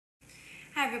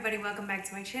Hi everybody, welcome back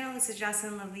to my channel. This is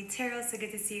Jocelyn Lovely Tarot. So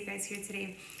good to see you guys here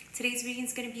today. Today's reading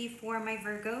is going to be for my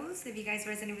Virgos. If you guys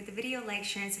resonate with the video, like,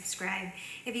 share, and subscribe.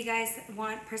 If you guys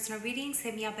want personal readings,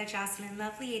 hit me up at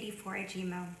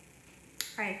jocelynlovely84@gmail.com.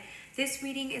 Alright, this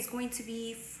reading is going to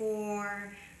be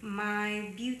for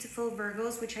my beautiful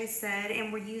Virgos, which I said,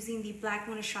 and we're using the Black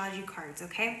Moon Astrology cards,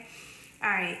 okay?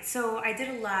 Alright, so I did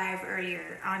a live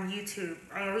earlier on YouTube.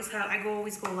 I always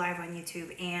go live on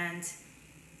YouTube, and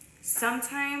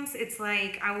sometimes it's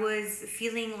like I was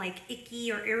feeling like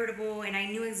icky or irritable, and I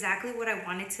knew exactly what I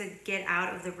wanted to get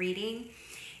out of the reading,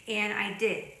 and I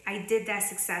did that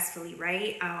successfully,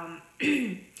 right?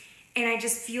 And I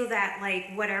just feel that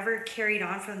like whatever carried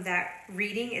on from that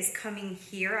reading is coming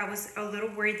here. I was a little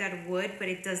worried that it would, but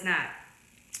it does not.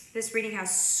 This reading has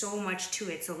so much to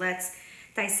it, so let's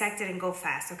dissect it and go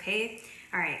fast, okay?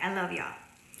 All right, I love y'all.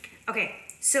 Okay,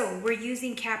 so we're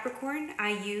using Capricorn.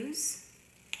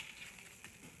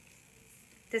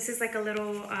 This is like a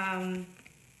little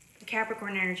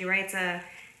Capricorn energy, right? It's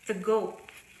the goat,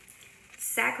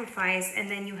 sacrifice,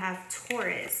 and then you have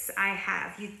Taurus.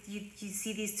 You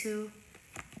see these two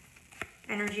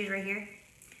energies right here?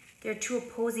 They're two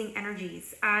opposing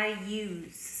energies.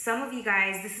 Some of you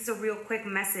guys, this is a real quick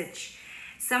message.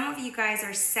 Some of you guys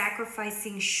are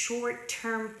sacrificing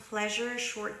short-term pleasure,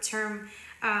 short-term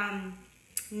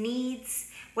needs,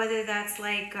 whether that's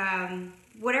like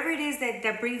whatever it is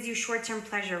that brings you short-term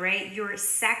pleasure, right? You're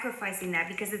sacrificing that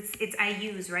because it's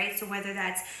right? So whether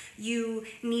that's you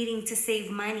needing to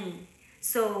save money.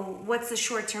 So what's the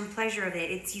short-term pleasure of it?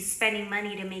 It's you spending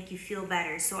money to make you feel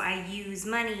better. So I use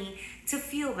money to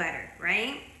feel better,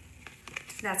 right?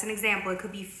 That's an example. It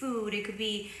could be food. It could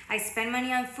be I spend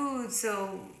money on food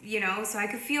so, so I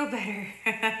could feel better.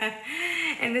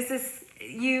 And this is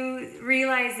you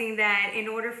realizing that in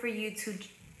order for you to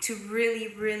really,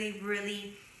 really,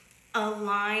 really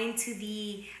align to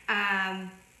the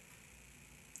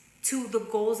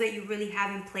goals that you really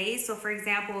have in place. So for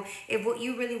example, if what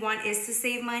you really want is to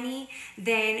save money,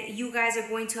 then you guys are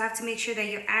going to have to make sure that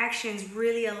your actions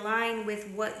really align with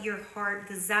what your heart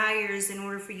desires in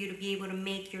order for you to be able to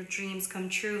make your dreams come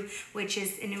true, which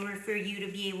is in order for you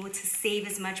to be able to save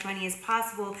as much money as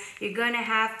possible, you're going to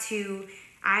have to,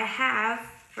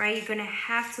 you're going to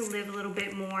have to live a little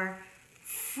bit more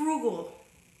frugal.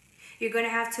 You're going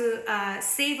to have to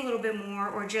save a little bit more,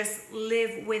 or just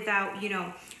live without,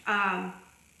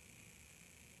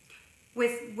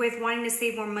 with wanting to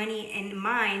save more money in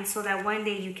mind, so that one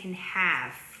day you can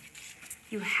have.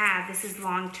 This is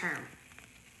long term,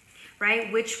 right?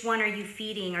 Which one are you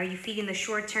feeding? Are you feeding the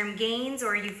short-term gains, or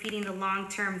are you feeding the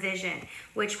long-term vision?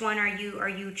 Which one are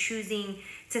you choosing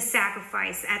to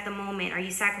sacrifice at the moment? Are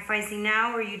you sacrificing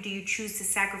now, or do you choose to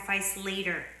sacrifice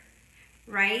later?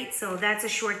 Right? So that's a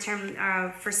short term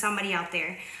for somebody out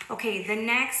there. Okay, the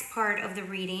next part of the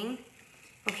reading.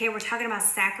 Okay, we're talking about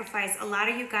sacrifice. A lot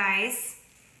of you guys,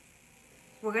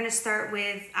 we're going to start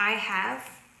with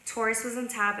Taurus was on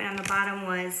top, and on the bottom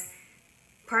was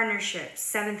partnerships,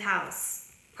 7th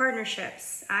house.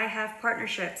 Partnerships. I have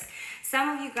partnerships. Some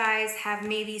of you guys have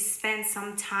maybe spent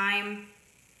some time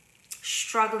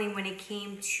struggling when it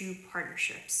came to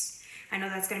partnerships. I know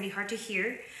that's going to be hard to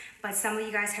hear, but some of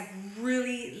you guys have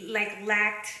really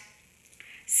lacked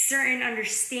certain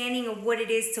understanding of what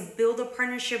it is to build a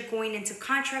partnership, going into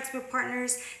contracts with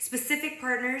partners, specific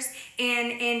partners,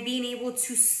 and being able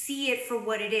to see it for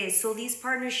what it is. So these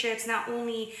partnerships not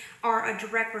only are a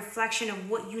direct reflection of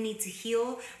what you need to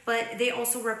heal, but they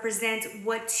also represent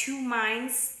what two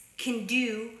minds can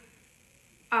do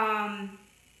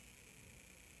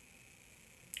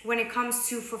when it comes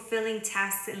to fulfilling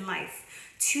tasks in life.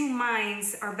 Two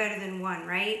minds are better than one,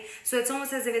 right? So it's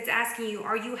almost as if it's asking you,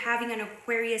 are you having an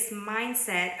Aquarius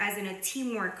mindset, as in a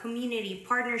teamwork, community,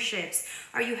 partnerships?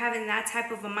 Are you having that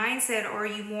type of a mindset, or are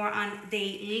you more on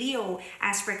the Leo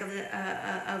aspect of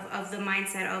the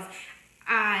mindset of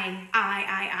I,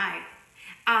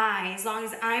 as long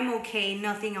as I'm okay,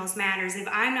 nothing else matters. If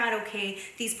I'm not okay,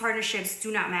 these partnerships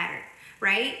do not matter,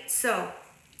 right? So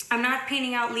I'm not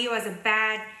painting out Leo as a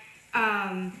bad,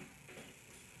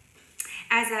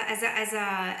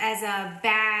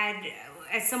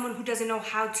 as someone who doesn't know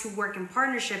how to work in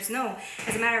partnerships. No,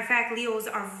 as a matter of fact, Leos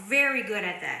are very good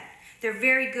at that. They're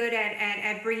very good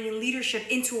at bringing leadership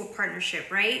into a partnership,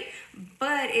 right?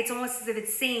 But it's almost as if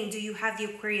it's saying, do you have the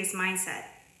Aquarius mindset?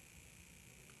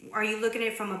 Are you looking at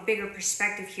it from a bigger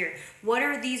perspective here? What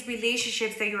are these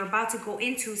relationships that you're about to go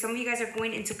into? Some of you guys are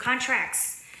going into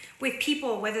contracts with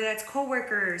people, whether that's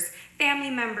co-workers, family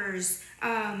members,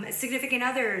 significant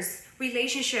others,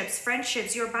 relationships,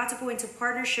 friendships. You're about to go into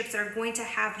partnerships that are going to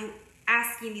have you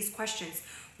asking these questions.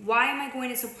 Why am I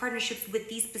going into partnerships with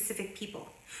these specific people?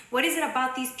 What is it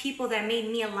about these people that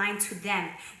made me align to them?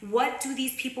 What do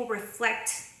these people reflect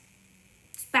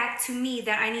back to me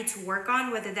that I need to work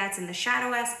on, whether that's in the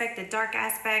shadow aspect, the dark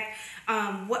aspect,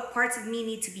 what parts of me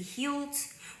need to be healed,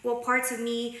 what parts of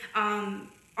me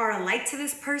are alike to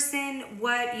this person,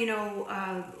 what,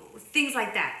 things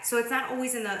like that. So it's not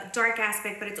always in the dark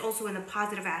aspect, but it's also in the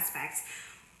positive aspects.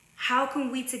 How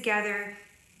can we together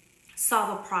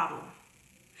solve a problem?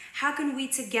 How can we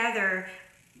together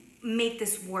make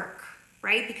this work,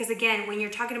 right? Because again, when you're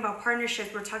talking about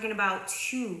partnerships, we're talking about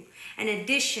two, an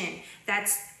addition.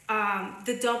 That's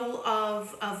the double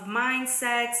of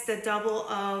mindsets, the double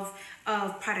of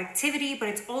productivity, but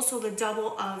it's also the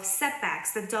double of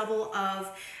setbacks, the double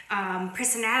of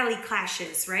personality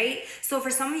clashes, right? So for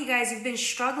some of you guys, you've been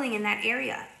struggling in that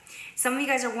area. Some of you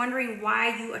guys are wondering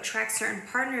why you attract certain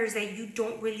partners that you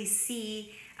don't really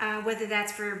see, whether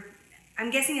that's for,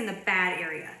 I'm guessing in the bad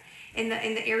area, in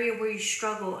the area where you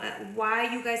struggle,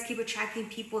 why you guys keep attracting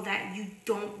people that you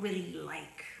don't really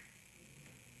like.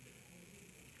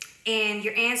 And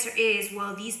your answer is,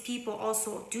 well, these people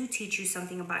also do teach you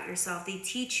something about yourself. They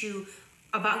teach you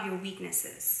about your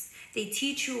weaknesses. They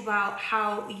teach you about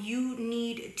how you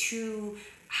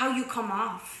come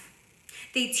off.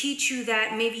 They teach you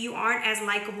that maybe you aren't as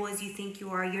likable as you think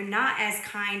you are. You're not as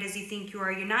kind as you think you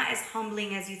are. You're not as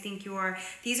humbling as you think you are.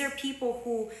 These are people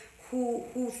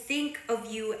who think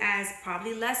of you as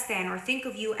probably less than, or think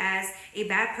of you as a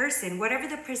bad person. Whatever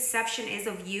the perception is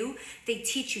of you, they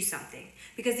teach you something.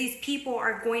 Because these people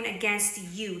are going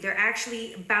against you. They're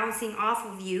actually bouncing off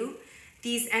of you.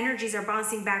 These energies are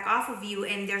bouncing back off of you,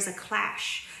 and there's a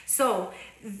clash. So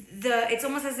it's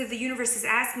almost as if the universe is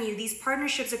asking you, these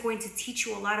partnerships are going to teach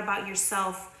you a lot about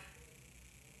yourself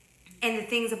and the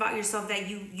things about yourself that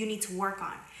you need to work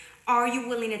on. Are you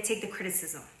willing to take the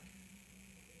criticism?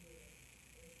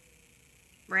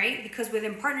 Right? Because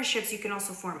within partnerships, you can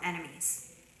also form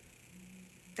enemies.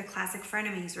 The classic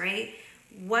frenemies, right?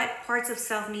 What parts of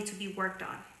self need to be worked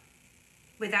on?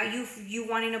 Without you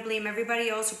wanting to blame everybody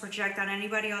else or project on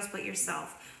anybody else but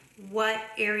yourself. What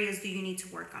areas do you need to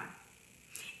work on?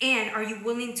 And are you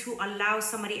willing to allow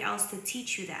somebody else to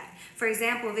teach you that? For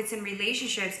example, if it's in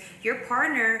relationships, your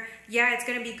partner, yeah, it's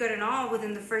going to be good and all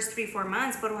within the first 3-4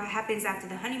 months, but what happens after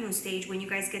the honeymoon stage when you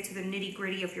guys get to the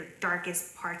nitty-gritty of your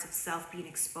darkest parts of self being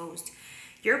exposed?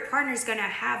 Your partner's going to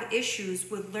have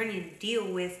issues with learning to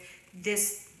deal with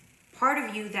this part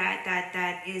of you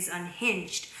that is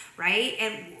unhinged, right?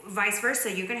 And vice versa.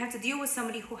 You're going to have to deal with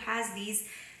somebody who has these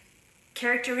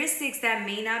characteristics that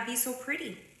may not be so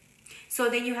pretty. So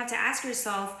then you have to ask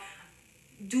yourself,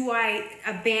 do I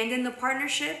abandon the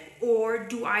partnership, or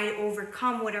do I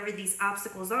overcome whatever these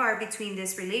obstacles are between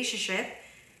this relationship,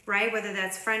 right? Whether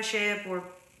that's friendship or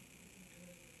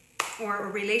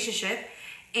a relationship.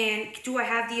 And do I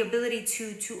have the ability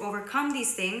to overcome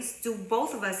these things? Do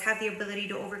both of us have the ability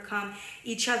to overcome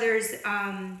each other's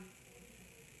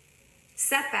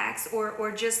setbacks,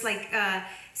 or just like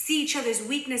see each other's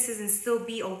weaknesses and still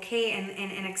be okay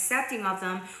and accepting of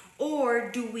them? Or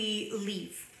do we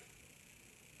leave?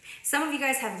 Some of you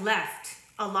guys have left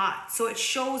a lot. So it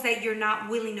shows that you're not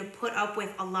willing to put up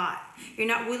with a lot. You're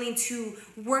not willing to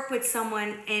work with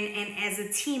someone and as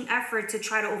a team effort to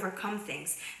try to overcome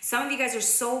things. Some of you guys are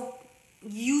so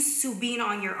used to being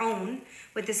on your own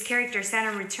with this character,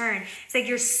 Saturn return. It's like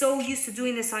you're so used to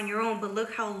doing this on your own, but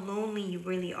look how lonely you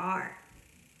really are.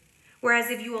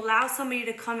 Whereas if you allow somebody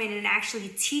to come in and actually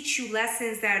teach you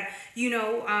lessons that,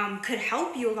 could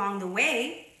help you along the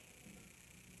way,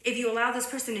 if you allow this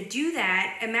person to do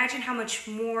that, imagine how much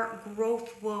more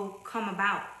growth will come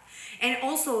about. And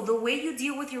also, the way you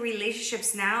deal with your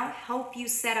relationships now help you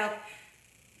set up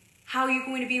how you're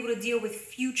going to be able to deal with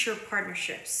future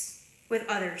partnerships with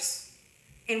others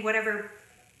in whatever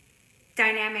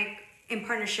dynamic in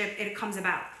partnership it comes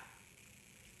about.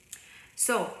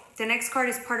 So the next card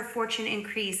is part of fortune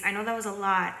increase. I know that was a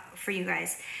lot for you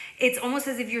guys. It's almost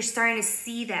as if you're starting to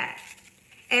see that.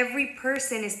 Every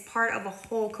person is part of a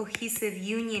whole cohesive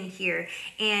union here,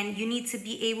 and you need to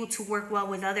be able to work well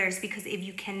with others, because if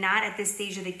you cannot at this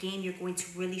stage of the game, you're going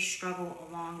to really struggle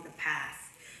along the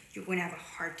path. You're going to have a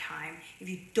hard time if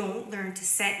you don't learn to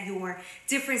set your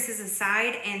differences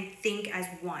aside and think as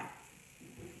one.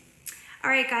 All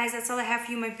right, guys, that's all I have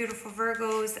for you, my beautiful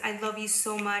Virgos. I love you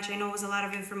so much. I know it was a lot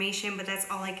of information, but that's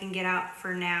all I can get out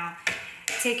for now.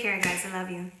 Take care, guys. I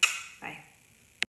love you.